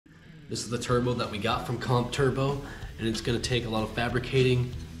This is the turbo that we got from Comp Turbo, and it's gonna take a lot of fabricating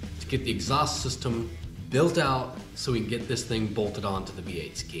to get the exhaust system built out so we can get this thing bolted onto the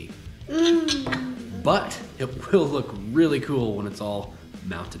V8 ski. But it will look really cool when it's all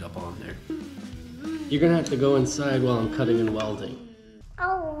mounted up on there. You're gonna have to go inside while I'm cutting and welding.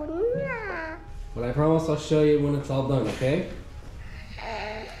 Oh, no. But I promise I'll show you when it's all done, okay?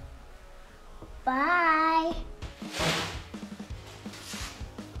 Bye.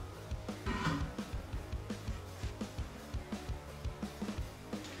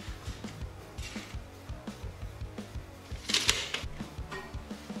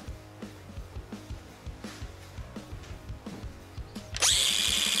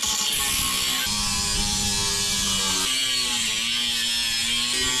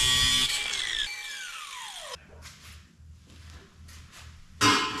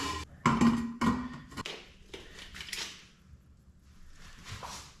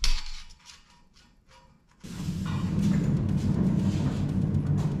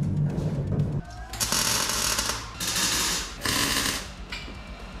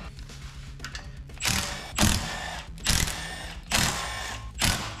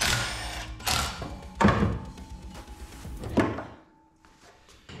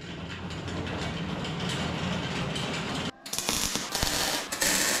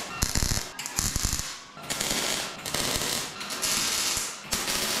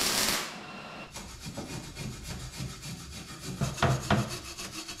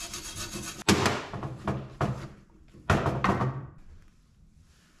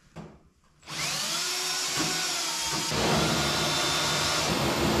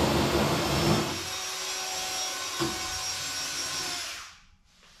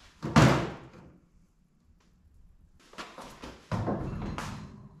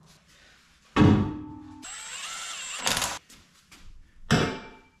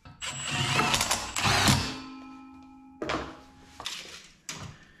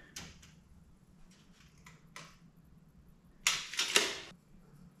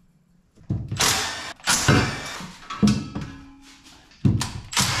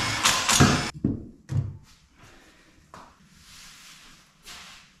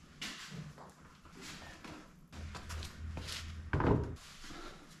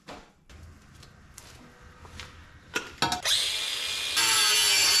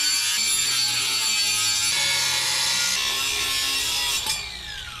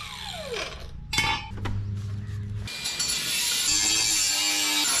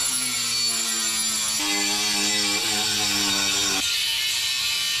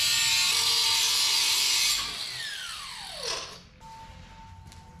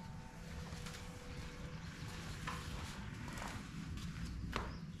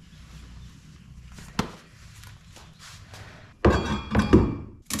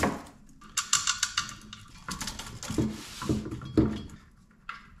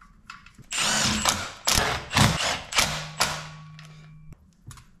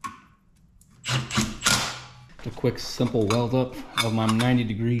 A quick simple weld up of my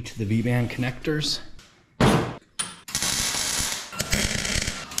 90-degree to the V-band connectors.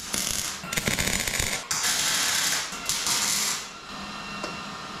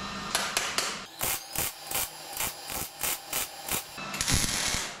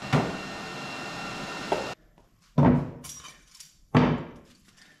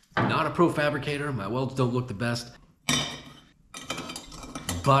 Not a pro fabricator, my welds don't look the best.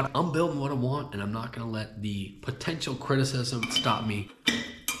 But I'm building what I want, and I'm not gonna let the potential criticism stop me.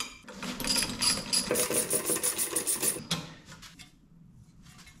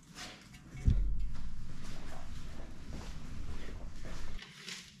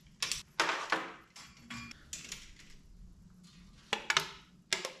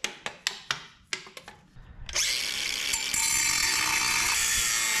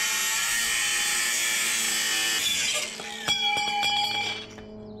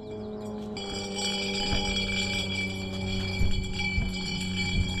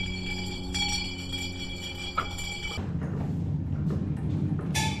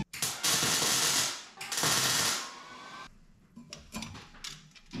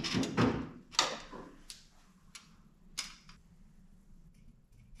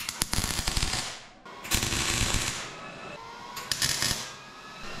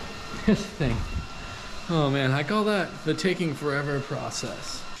 This thing. Oh man, I call that the taking forever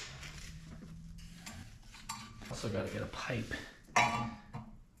process. Also gotta get a pipe.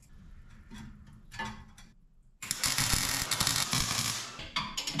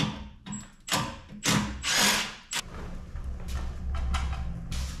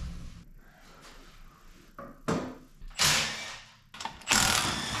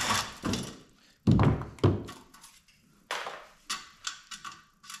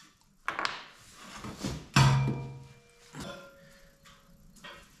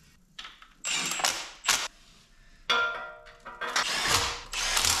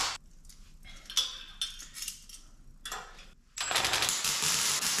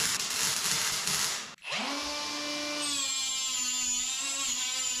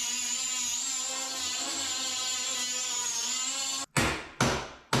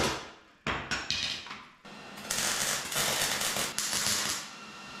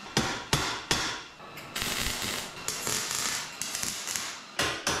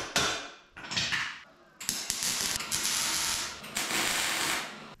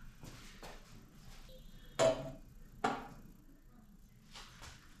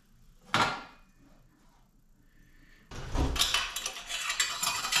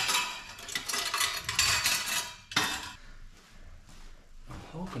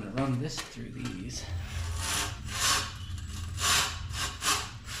 gonna run this through these.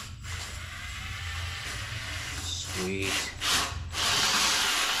 Sweet.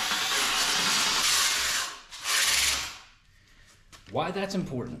 Why that's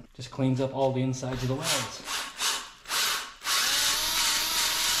important? Just cleans up all the insides of the welds.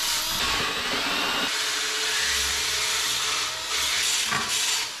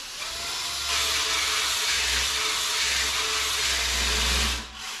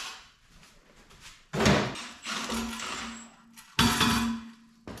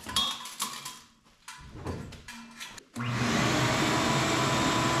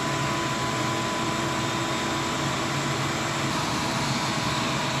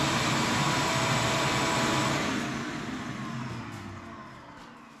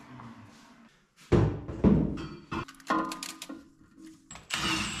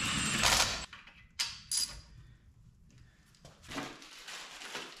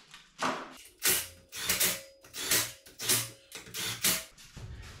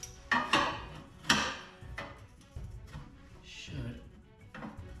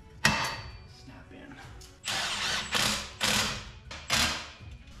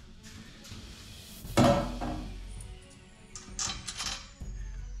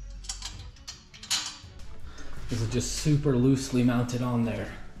 This is just super loosely mounted on there.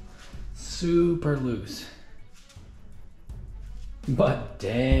 Super loose. But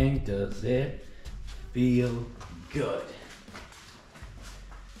dang, does it feel good.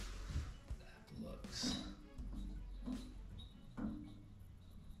 That looks great.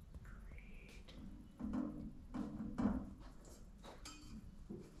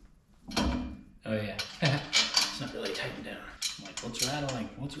 Oh yeah, it's not really tightened down. I'm like, what's rattling?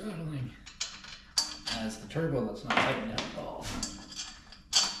 What's rattling? It's the turbo that's not tightened down at all.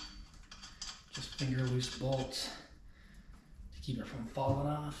 Just finger loose bolts to keep it from falling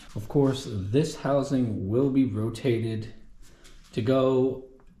off. Of course, this housing will be rotated to go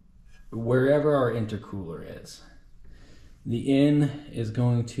wherever our intercooler is. The in is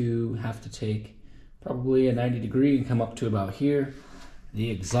going to have to take probably a 90 degree and come up to about here. The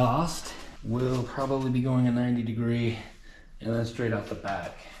exhaust will probably be going a 90 degree and then straight out the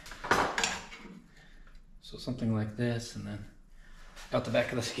back. So something like this, and then out the back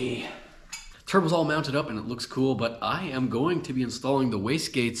of the ski. Turbo's all mounted up and it looks cool, but I am going to be installing the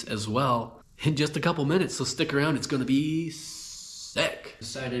wastegates as well in just a couple minutes, so stick around, it's gonna be sick.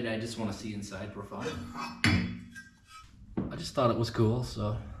 Decided I just want to see inside for fun. I just thought it was cool,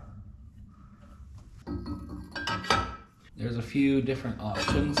 so. There's a few different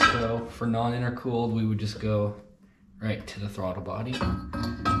options. So for non-intercooled, we would just go right to the throttle body.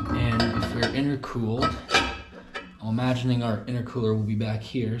 And if we're intercooled, I'm imagining our intercooler will be back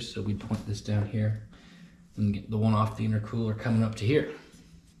here, so we point this down here and get the one off the intercooler coming up to here.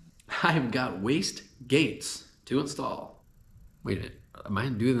 I've got waste gates to install. Wait, am I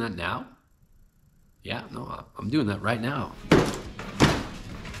doing that now? Yeah, no, I'm doing that right now.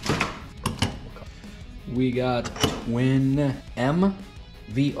 We got twin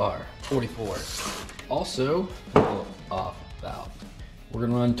MVR 44. Also, off valve. We're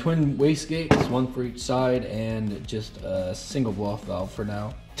gonna run twin wastegates, one for each side, and just a single blow-off valve for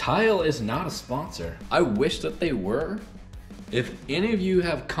now. Tile is not a sponsor. I wish that they were. If any of you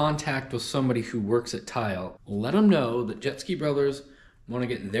have contact with somebody who works at Tile, let them know that JetSki Brothers want to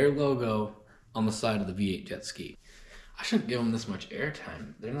get their logo on the side of the V8 jet ski. I shouldn't give them this much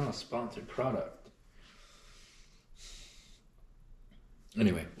airtime. They're not a sponsored product.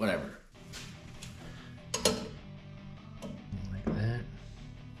 Anyway, whatever. Like that.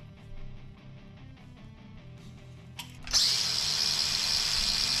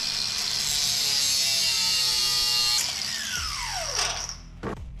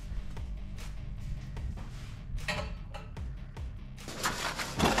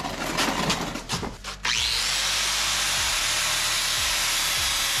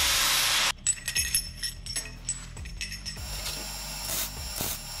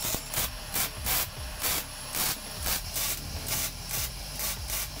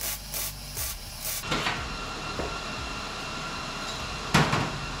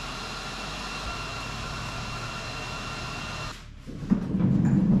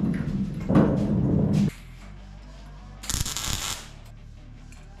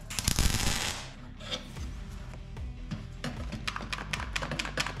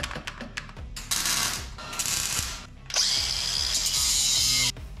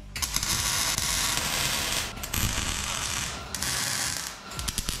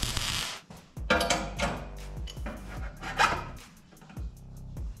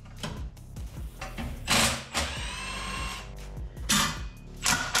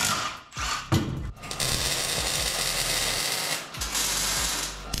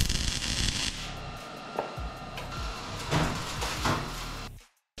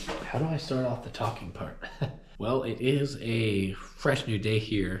 start off the talking part? Well, it is a fresh new day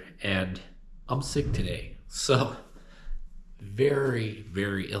here, and I'm sick today. So, very,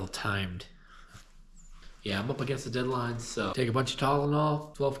 very ill-timed. Yeah, I'm up against the deadline, so take a bunch of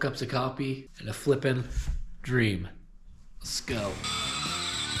Tylenol, 12 cups of coffee, and a flippin' dream. Let's go.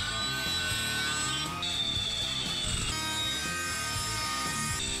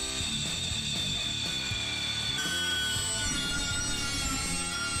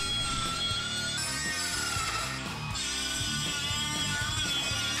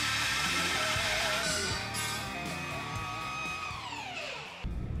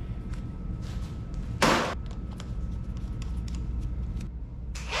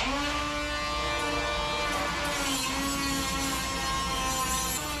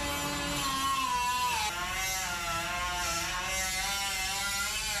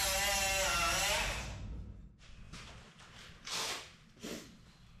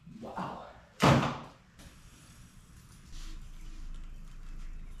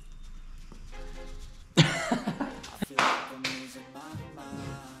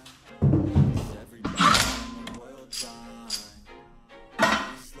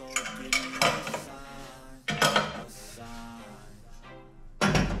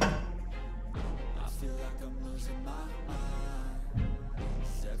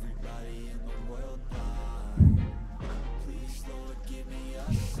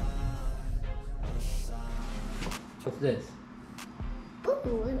 What's this?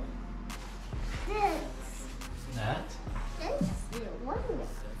 Ooh. This. That? This is one.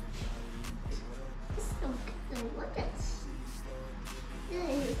 This is the one. This.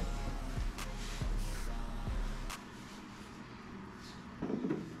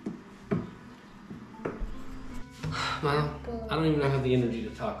 Well, I don't even have the energy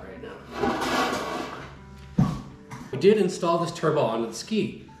to talk right now. We did install this turbo onto the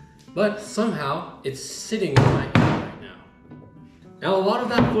ski, but somehow it's sitting in my hand right now. Now, a lot of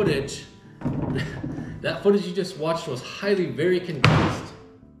that footage, you just watched was very condensed.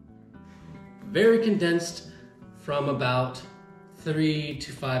 Very condensed from about 3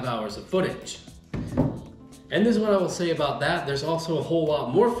 to 5 hours of footage. And this is what I will say about that. There's also a whole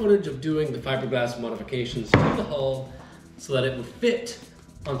lot more footage of doing the fiberglass modifications to the hull so that it would fit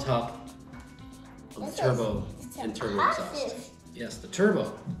on top of the turbo and turbo exhaust. Yes, the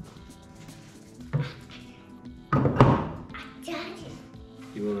turbo.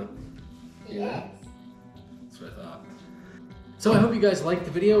 You wanna? Yes. That's what I thought. So I hope you guys liked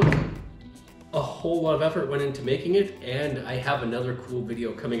the video. A whole lot of effort went into making it, and I have another cool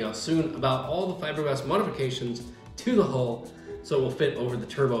video coming out soon about all the fiberglass modifications to the hull so it will fit over the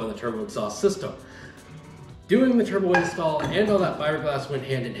turbo and the turbo exhaust system. Doing the turbo install and all that fiberglass went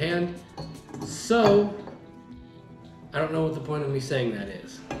hand in hand, so I don't know what the point of me saying that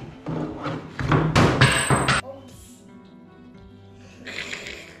is.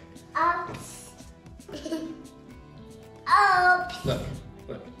 Look,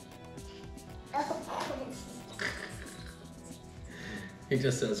 look. He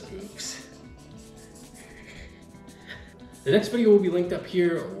just says oops. The next video will be linked up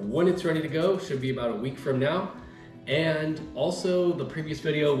here when it's ready to go. Should be about a week from now. And also the previous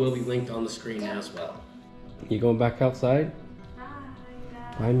video will be linked on the screen as well. You going back outside?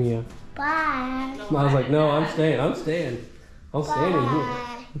 Bye, Mia. Bye. I was like, no, I'm staying. I'm staying in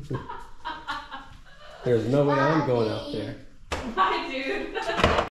here. There's no way I'm going out there. Bye, dude.